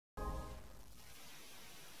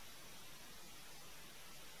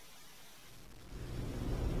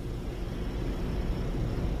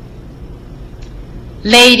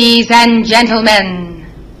Ladies and gentlemen,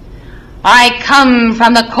 I come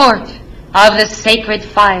from the court of the sacred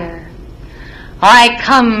fire. I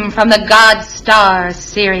come from the god star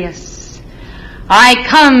Sirius. I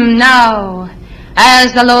come now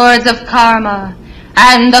as the lords of karma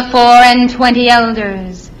and the 24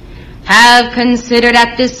 elders have considered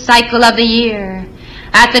at this cycle of the year,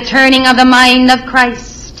 at the turning of the mind of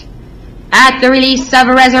Christ, at the release of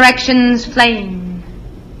resurrection's flame,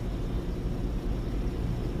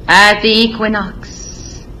 at the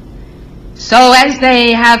equinox, so as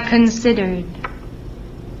they have considered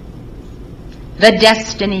the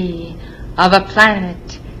destiny of a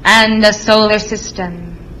planet and a solar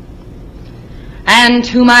system. And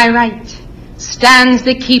to my right stands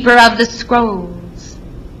the keeper of the scrolls,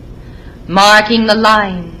 marking the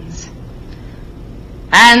lines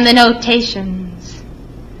and the notations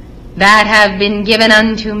that have been given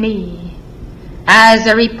unto me as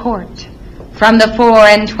a report from the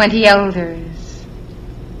 24 elders.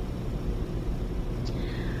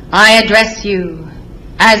 I address you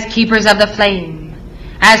as keepers of the flame,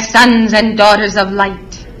 as sons and daughters of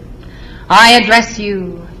light. I address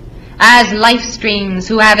you as life streams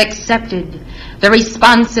who have accepted the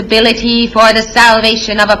responsibility for the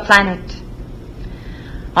salvation of a planet.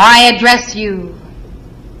 I address you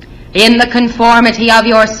in the conformity of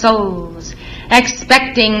your souls,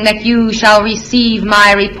 expecting that you shall receive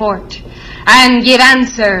my report and give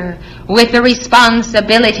answer with the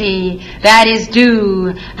responsibility that is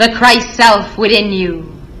due the Christ self within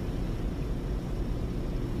you.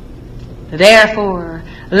 Therefore,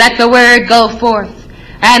 let the word go forth,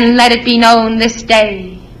 and let it be known this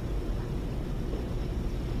day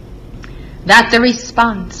that the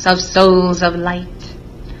response of souls of light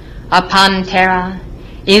upon Terra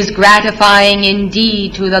is gratifying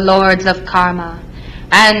indeed to the lords of karma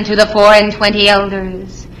and to the 24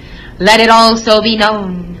 elders. Let it also be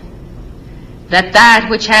known that that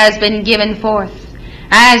which has been given forth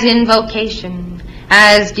as invocation,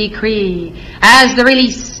 as decree, as the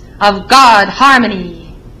release of God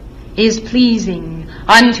harmony is pleasing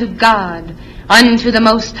unto God, unto the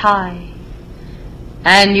Most High.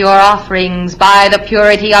 And your offerings by the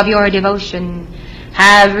purity of your devotion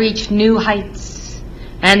have reached new heights,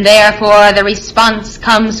 and therefore the response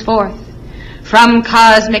comes forth from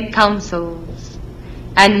cosmic councils.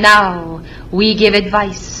 And now we give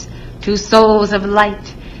advice to souls of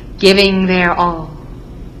light, giving their all.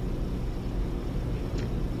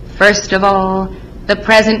 First of all, the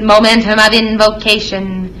present momentum of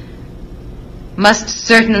invocation must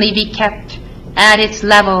certainly be kept at its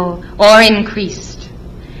level or increased.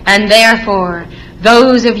 And therefore,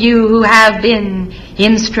 those of you who have been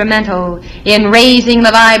instrumental in raising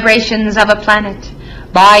the vibrations of a planet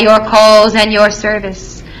by your calls and your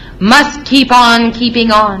service must keep on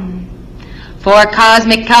keeping on. For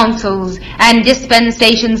cosmic councils and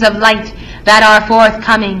dispensations of light that are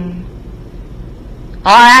forthcoming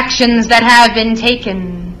are actions that have been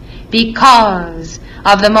taken because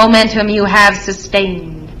of the momentum you have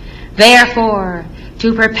sustained. Therefore,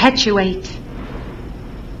 to perpetuate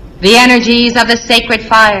the energies of the sacred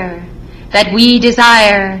fire that we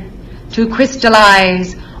desire to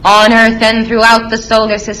crystallize on Earth and throughout the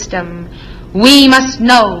solar system, we must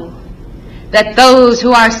know that those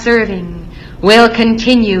who are serving will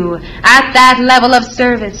continue at that level of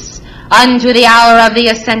service unto the hour of the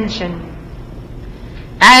ascension.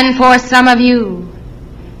 And for some of you,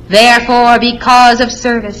 therefore, because of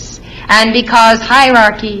service and because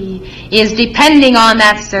hierarchy is depending on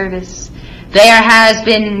that service, there has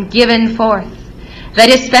been given forth the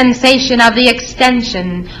dispensation of the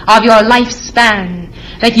extension of your lifespan,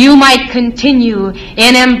 that you might continue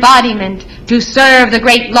in embodiment to serve the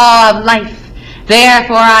great law of life.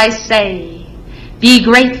 Therefore I say, be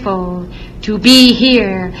grateful to be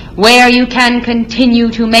here where you can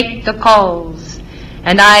continue to make the calls.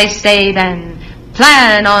 And I say then,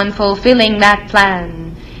 plan on fulfilling that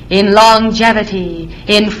plan in longevity,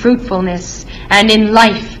 in fruitfulness, and in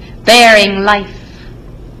life, bearing life.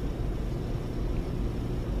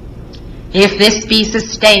 If this be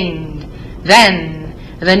sustained, then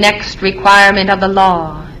the next requirement of the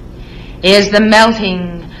law is the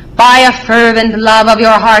melting by a fervent love of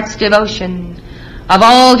your heart's devotion of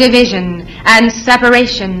all division and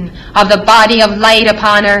separation of the body of light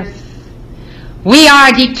upon earth. We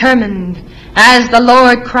are determined, as the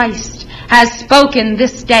Lord Christ has spoken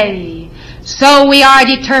this day, so we are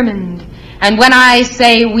determined. And when I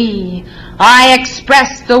say we, I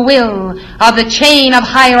express the will of the chain of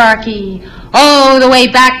hierarchy all the way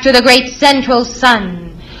back to the great central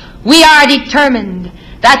sun. We are determined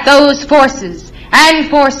that those forces and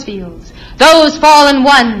force fields, those fallen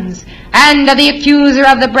ones and of the accuser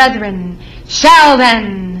of the brethren shall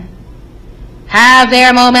then have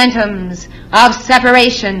their momentums of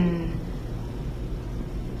separation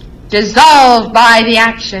dissolved by the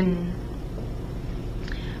action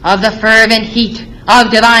of the fervent heat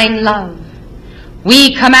of divine love.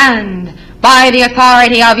 We command by the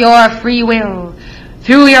authority of your free will,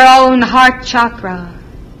 through your own heart chakra,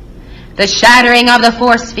 the shattering of the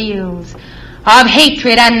force fields of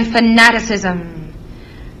hatred and fanaticism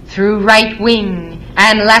through right-wing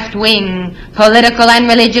and left-wing political and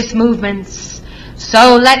religious movements.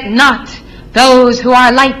 So let not those who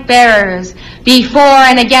are light-bearers be for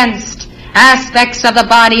and against aspects of the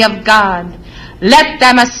body of God. Let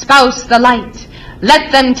them espouse the light.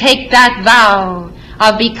 Let them take that vow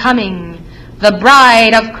of becoming the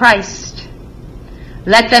bride of Christ.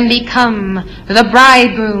 Let them become the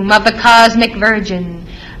bridegroom of the cosmic virgin.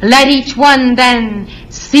 Let each one then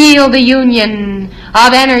seal the union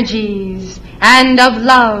of energies and of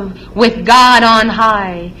love with God on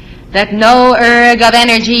high, that no erg of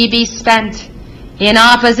energy be spent in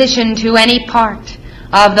opposition to any part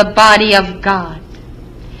of the body of God.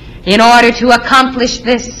 In order to accomplish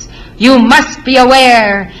this, you must be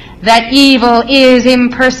aware that evil is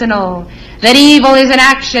impersonal, that evil is an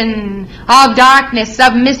action of darkness,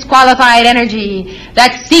 of misqualified energy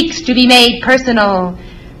that seeks to be made personal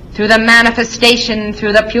through the manifestation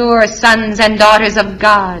through the pure sons and daughters of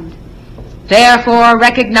God. Therefore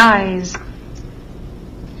recognize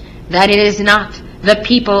that it is not the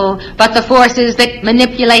people, but the forces that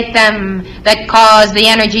manipulate them that cause the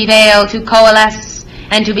energy veil to coalesce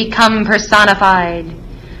and to become personified.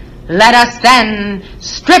 Let us then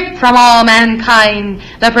strip from all mankind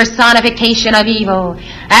the personification of evil,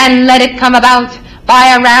 and let it come about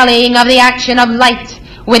by a rallying of the action of light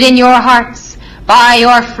within your hearts, by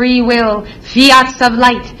your free will, fiats of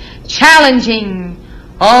light, challenging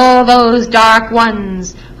all those dark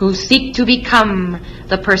ones who seek to become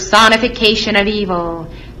the personification of evil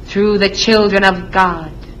through the children of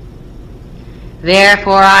God.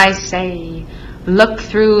 Therefore I say, look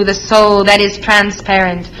through the soul that is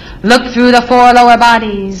transparent. Look through the four lower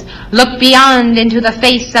bodies. Look beyond into the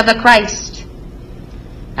face of the Christ.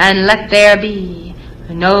 And let there be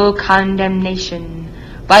no condemnation,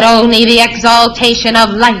 but only the exaltation of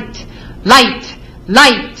light, light,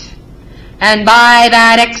 light. And by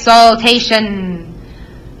that exaltation,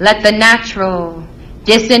 let the natural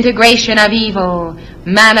disintegration of evil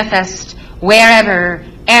manifest wherever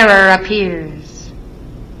error appears.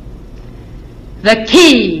 The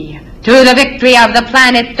key to the victory of the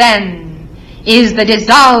planet, then, is the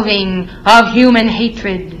dissolving of human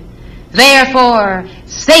hatred. Therefore,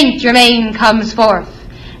 Saint Germain comes forth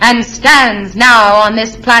and stands now on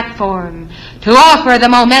this platform to offer the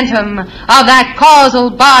momentum of that causal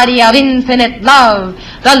body of infinite love,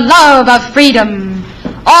 the love of freedom,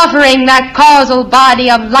 offering that causal body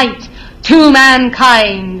of light to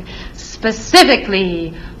mankind,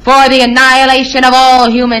 specifically for the annihilation of all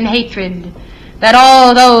human hatred, that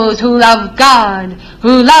all those who love God,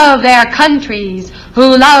 who love their countries,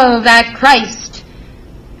 who love that Christ,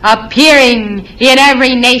 appearing in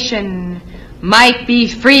every nation, might be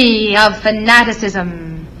free of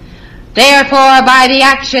fanaticism. Therefore, by the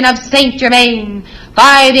action of Saint Germain,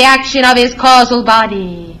 by the action of his causal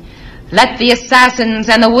body, let the assassins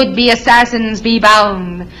and the would-be assassins be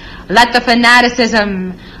bound. Let the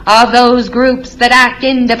fanaticism of those groups that act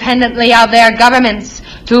independently of their governments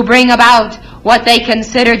to bring about what they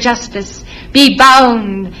consider justice be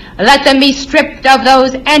bound. Let them be stripped of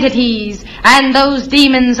those entities and those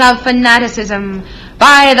demons of fanaticism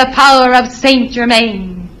by the power of Saint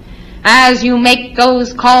Germain. As you make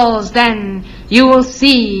those calls, then, you will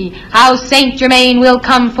see how Saint Germain will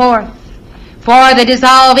come forth for the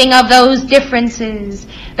dissolving of those differences,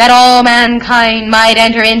 that all mankind might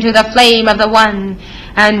enter into the flame of the one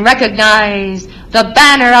and recognize the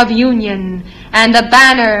banner of union and the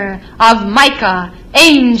banner of Micah,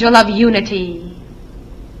 angel of unity.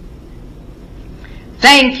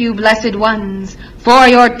 Thank you, blessed ones, for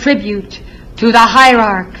your tribute to the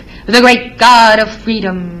hierarch, the great God of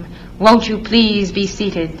freedom. Won't you please be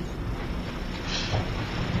seated?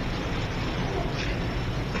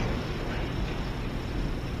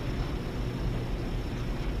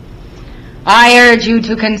 I urge you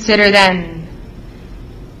to consider then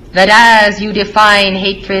that as you define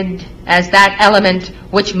hatred as that element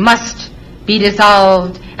which must be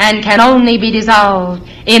dissolved and can only be dissolved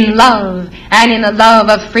in love and in the love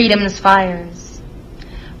of freedom's fires,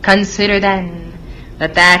 consider then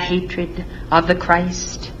that that hatred of the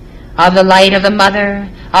Christ, of the light of the Mother,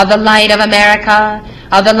 of the light of America,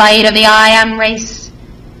 of the light of the I Am race,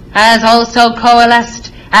 has also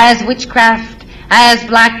coalesced as witchcraft, as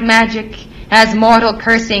black magic, as mortal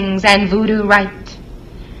cursings and voodoo rite.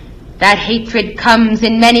 That hatred comes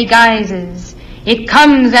in many guises. It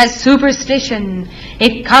comes as superstition.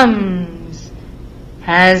 It comes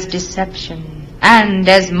as deception and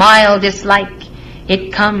as mild dislike.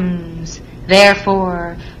 It comes,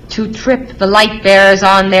 therefore, to trip the light-bearers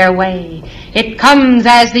on their way. It comes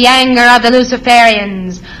as the anger of the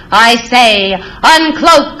Luciferians. I say,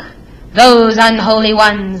 uncloak those unholy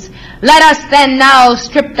ones. Let us then now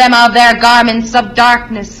strip them of their garments of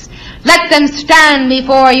darkness. Let them stand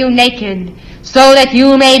before you naked, so that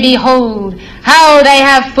you may behold how they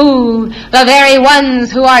have fooled the very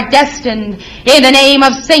ones who are destined, in the name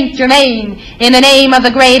of Saint Germain, in the name of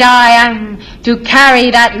the great I Am, to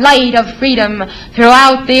carry that light of freedom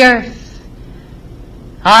throughout the earth.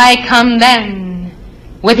 I come then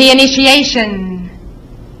with the initiation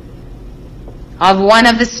of one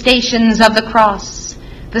of the stations of the cross,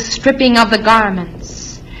 the stripping of the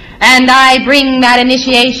garments, and I bring that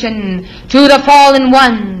initiation to the fallen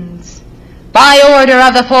ones by order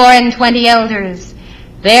of the 24 elders.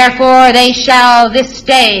 Therefore they shall this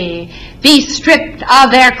day be stripped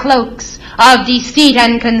of their cloaks of deceit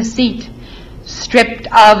and conceit, stripped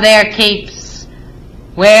of their capes,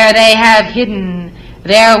 where they have hidden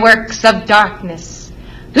their works of darkness.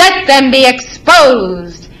 Let them be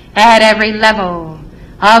exposed at every level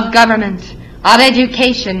of government, of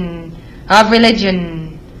education, of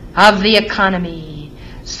religion, of the economy.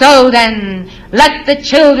 So then, let the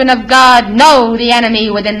children of God know the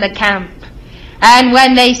enemy within the camp. And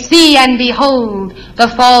when they see and behold the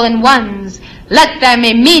fallen ones, let them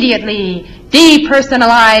immediately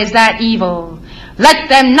depersonalize that evil. Let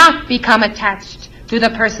them not become attached to the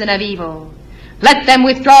person of evil. Let them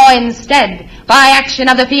withdraw instead, by action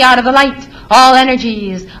of the fiat of the light, all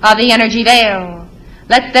energies of the energy veil.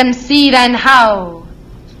 Let them see then how,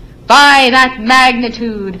 by that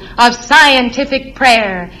magnitude of scientific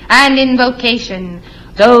prayer and invocation,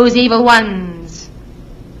 those evil ones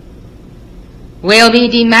will be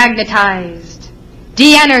demagnetized,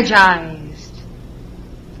 de-energized,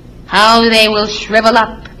 how they will shrivel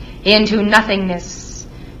up into nothingness,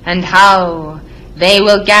 and how they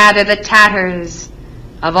will gather the tatters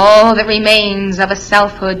of all that remains of a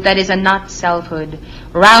selfhood that is a not selfhood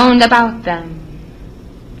round about them.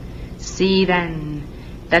 See then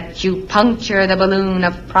that you puncture the balloon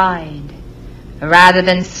of pride rather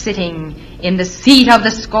than sitting in the seat of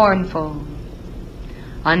the scornful.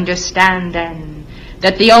 Understand then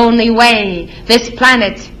that the only way this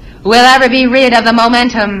planet will ever be rid of the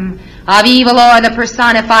momentum of evil or the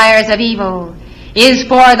personifiers of evil is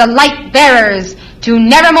for the light bearers to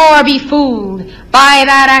nevermore be fooled by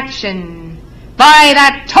that action, by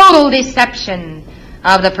that total deception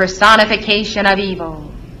of the personification of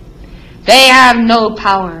evil. They have no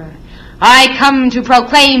power. I come to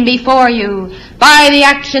proclaim before you, by the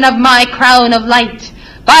action of my crown of light,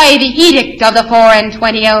 by the edict of the 24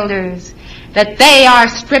 elders, that they are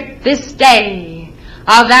stripped this day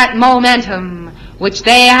of that momentum which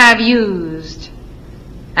they have used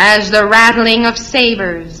as the rattling of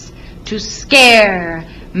sabers to scare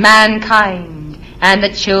mankind and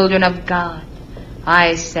the children of God.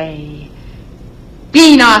 I say,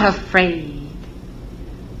 be not afraid.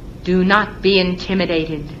 Do not be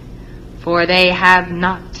intimidated, for they have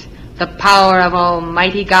not the power of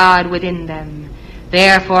Almighty God within them.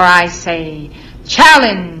 Therefore I say,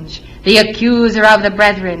 challenge the accuser of the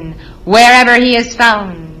brethren wherever he is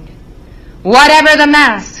found. Whatever the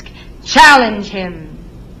mask, challenge him.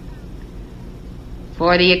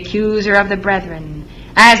 For the accuser of the brethren,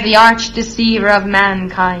 as the arch deceiver of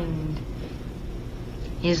mankind,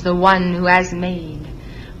 is the one who has made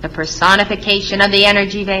the personification of the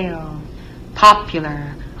energy veil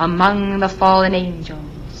popular among the fallen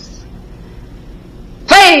angels.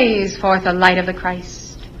 Blaze forth the light of the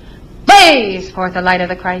Christ. Blaze forth the light of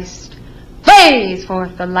the Christ. Blaze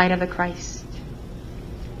forth the light of the Christ.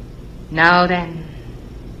 Now then,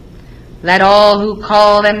 let all who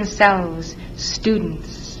call themselves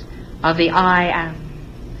students of the I Am,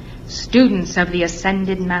 students of the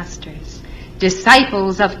ascended masters,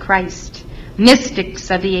 disciples of Christ,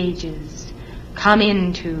 mystics of the ages, come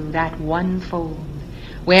into that one fold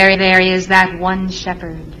where there is that one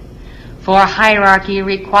shepherd. For hierarchy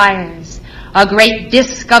requires a great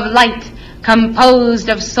disk of light composed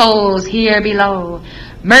of souls here below,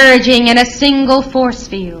 merging in a single force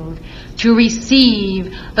field to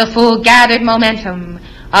receive the full gathered momentum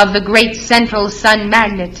of the great central sun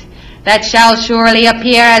magnet that shall surely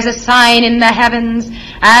appear as a sign in the heavens,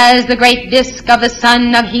 as the great disk of the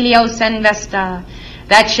sun of Helios and Vesta,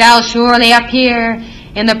 that shall surely appear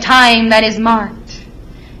in the time that is marked.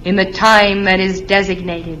 in the time that is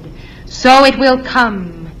designated. So it will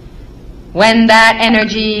come when that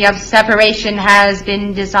energy of separation has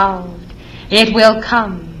been dissolved. It will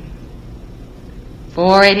come,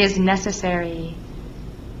 for it is necessary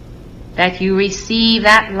that you receive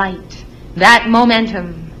that light, that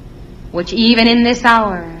momentum, which even in this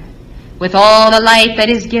hour, with all the light that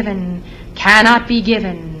is given, cannot be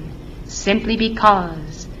given simply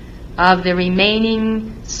because of the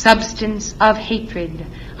remaining substance of hatred,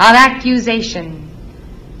 of accusation,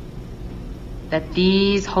 that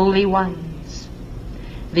these holy ones,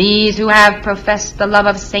 these who have professed the love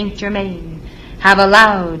of Saint Germain, have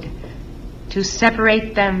allowed to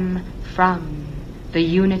separate them from the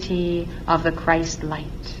unity of the Christ light.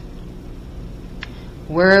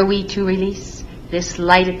 Were we to release this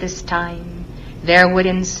light at this time, there would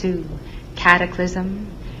ensue cataclysm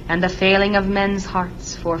and the failing of men's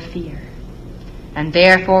hearts for fear. And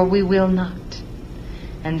therefore we will not.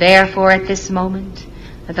 And therefore at this moment,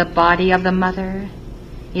 the body of the mother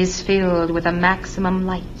is filled with a maximum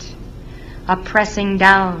light, a pressing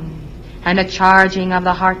down and a charging of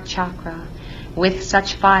the heart chakra with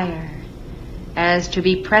such fire as to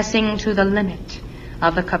be pressing to the limit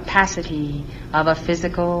of the capacity of a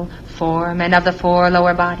physical form and of the four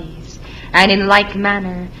lower bodies. And in like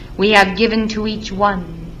manner, we have given to each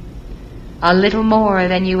one a little more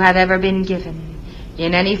than you have ever been given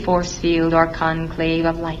in any force field or conclave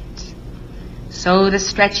of light. So the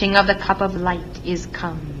stretching of the cup of light is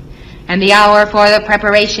come, and the hour for the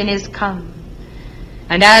preparation is come.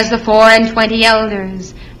 And as the 24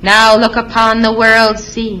 elders now look upon the world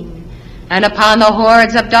scene, and upon the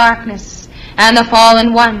hordes of darkness, and the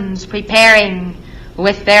fallen ones preparing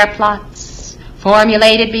with their plots,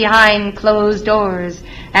 formulated behind closed doors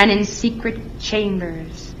and in secret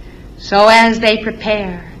chambers, so as they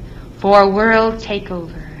prepare for world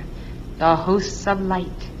takeover, the hosts of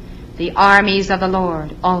light, the armies of the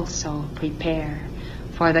Lord, also prepare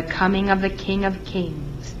for the coming of the King of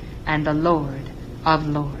Kings and the Lord of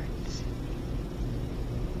Lords.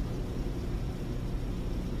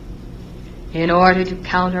 In order to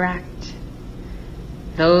counteract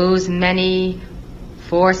those many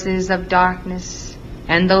forces of darkness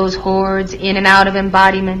and those hordes in and out of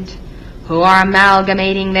embodiment who are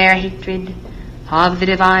amalgamating their hatred of the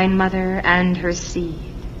Divine Mother and her seed,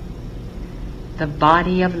 the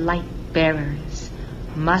body of light bearers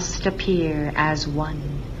must appear as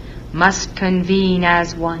one, must convene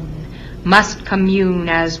as one, must commune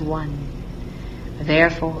as one.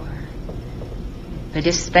 Therefore, the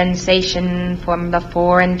dispensation from the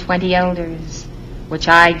 24 elders, which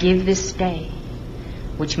I give this day,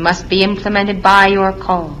 which must be implemented by your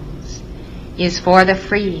calls, is for the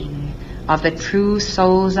freeing of the true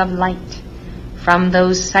souls of light from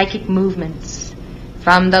those psychic movements,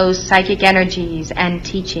 from those psychic energies and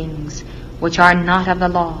teachings which are not of the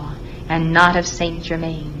law and not of Saint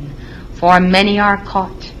Germain. For many are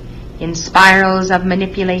caught in spirals of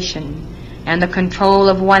manipulation and the control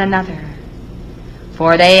of one another,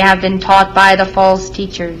 for they have been taught by the false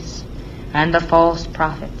teachers and the false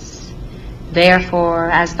prophets. Therefore,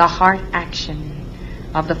 as the heart action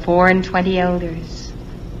of the 24 elders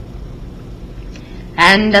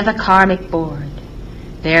and of the karmic board,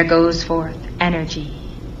 there goes forth energy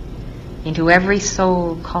into every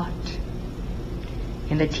soul caught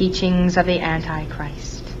in the teachings of the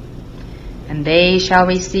Antichrist. And they shall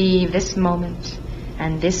receive this moment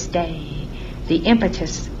and this day the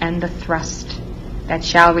impetus and the thrust that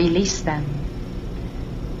shall release them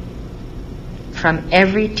from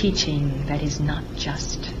every teaching that is not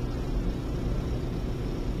just.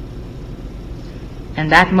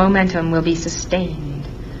 And that momentum will be sustained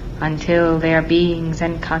until their beings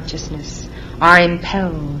and consciousness are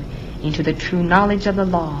impelled into the true knowledge of the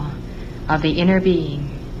law, of the inner being,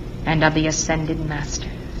 and of the ascended masters.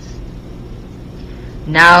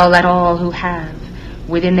 Now let all who have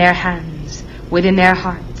within their hands, within their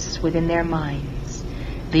hearts, within their minds,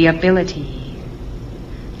 the ability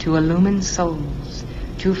to illumine souls,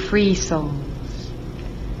 to free souls,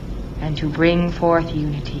 and to bring forth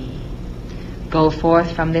unity, go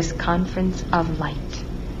forth from this conference of light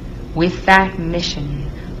with that mission,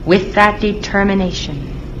 with that determination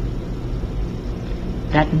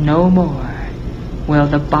that no more will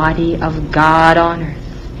the body of God on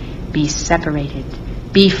earth be separated,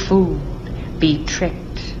 be fooled, be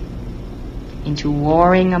tricked into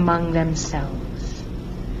warring among themselves,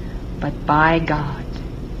 but by God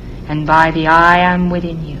and by the I am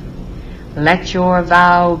within you, let your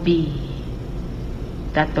vow be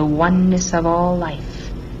that the oneness of all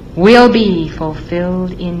life will be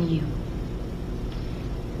fulfilled in you.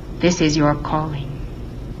 This is your calling.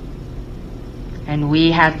 and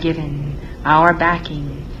we have given our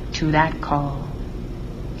backing to that call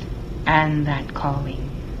and that calling.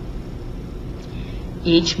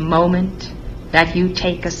 Each moment that you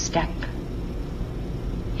take a step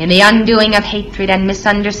in the undoing of hatred and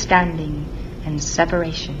misunderstanding and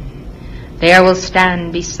separation, there will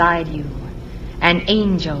stand beside you an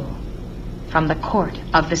angel from the court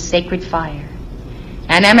of the sacred fire,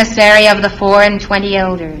 an emissary of the 24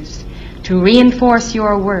 elders, to reinforce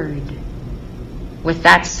your word with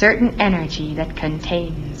that certain energy that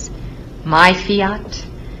contains my fiat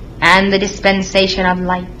and the dispensation of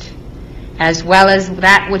light, as well as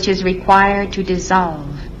that which is required to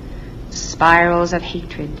dissolve spirals of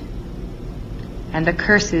hatred and the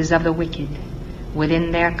curses of the wicked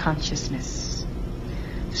within their consciousness.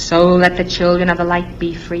 So let the children of the light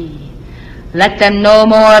be free. Let them no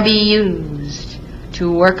more be used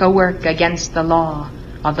to work a work against the law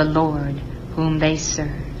of the Lord whom they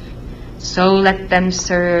serve. So let them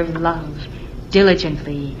serve love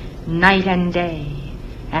diligently night and day,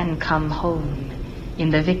 and come home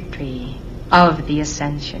in the victory of the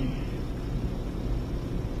ascension.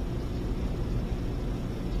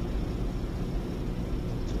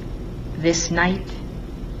 This night,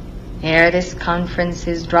 ere this conference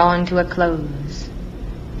is drawn to a close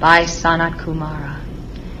by Sanat Kumara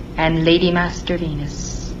and Lady Master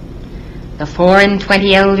Venus, the 24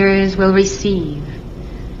 elders will receive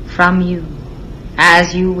from you,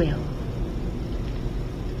 as you will,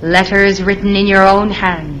 letters written in your own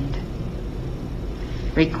hand,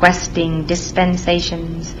 requesting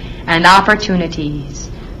dispensations and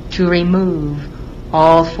opportunities to remove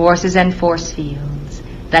all forces and force fields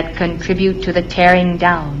that contribute to the tearing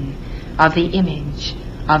down of the image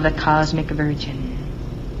of the Cosmic Virgin.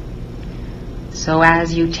 So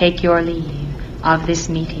as you take your leave of this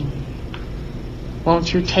meeting,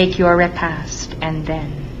 won't you take your repast and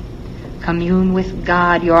then commune with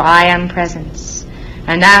God, your I Am Presence,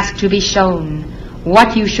 and ask to be shown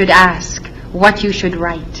what you should ask, what you should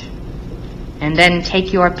write, and then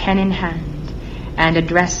take your pen in hand and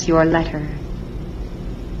address your letter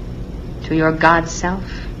to your God self,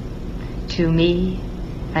 to me,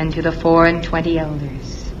 and to the 24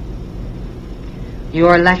 elders.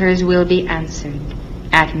 Your letters will be answered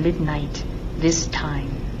at midnight this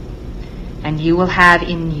time, and you will have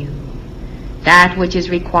in you that which is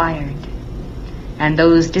required, and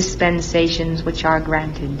those dispensations which are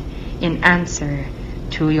granted in answer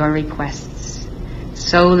to your requests.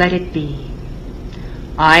 So let it be.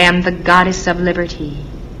 I am the Goddess of Liberty,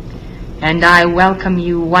 and I welcome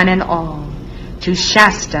you one and all to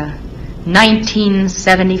Shasta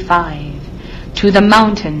 1975, to the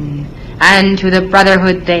mountain and to the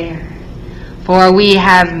brotherhood there, for we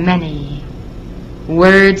have many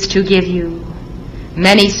words to give you,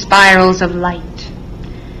 many spirals of light,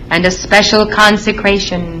 and a special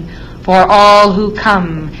consecration for all who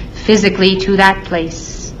come physically to that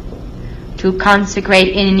place, to consecrate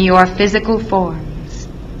in your physical forms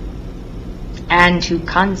and to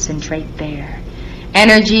concentrate there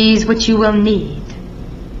energies which you will need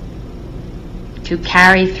to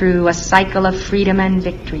carry through a cycle of freedom and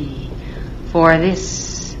victory for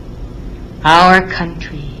this, our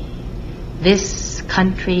country, this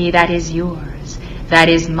country that is yours, that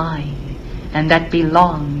is mine, and that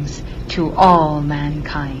belongs to all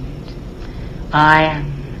mankind. I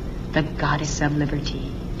am the Goddess of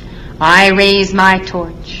Liberty. I raise my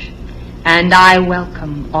torch, and I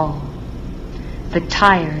welcome all, the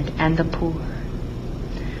tired and the poor,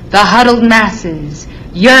 the huddled masses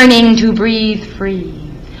yearning to breathe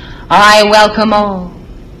free. I welcome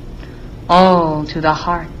all to the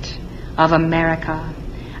heart of America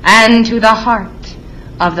and to the heart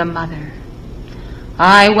of the Mother.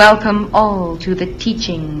 I welcome all to the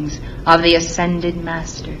teachings of the Ascended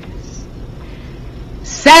Masters.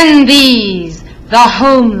 Send these, the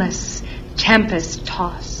homeless,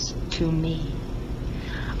 tempest-tossed, to me.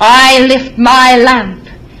 I lift my lamp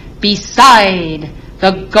beside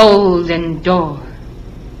the golden door.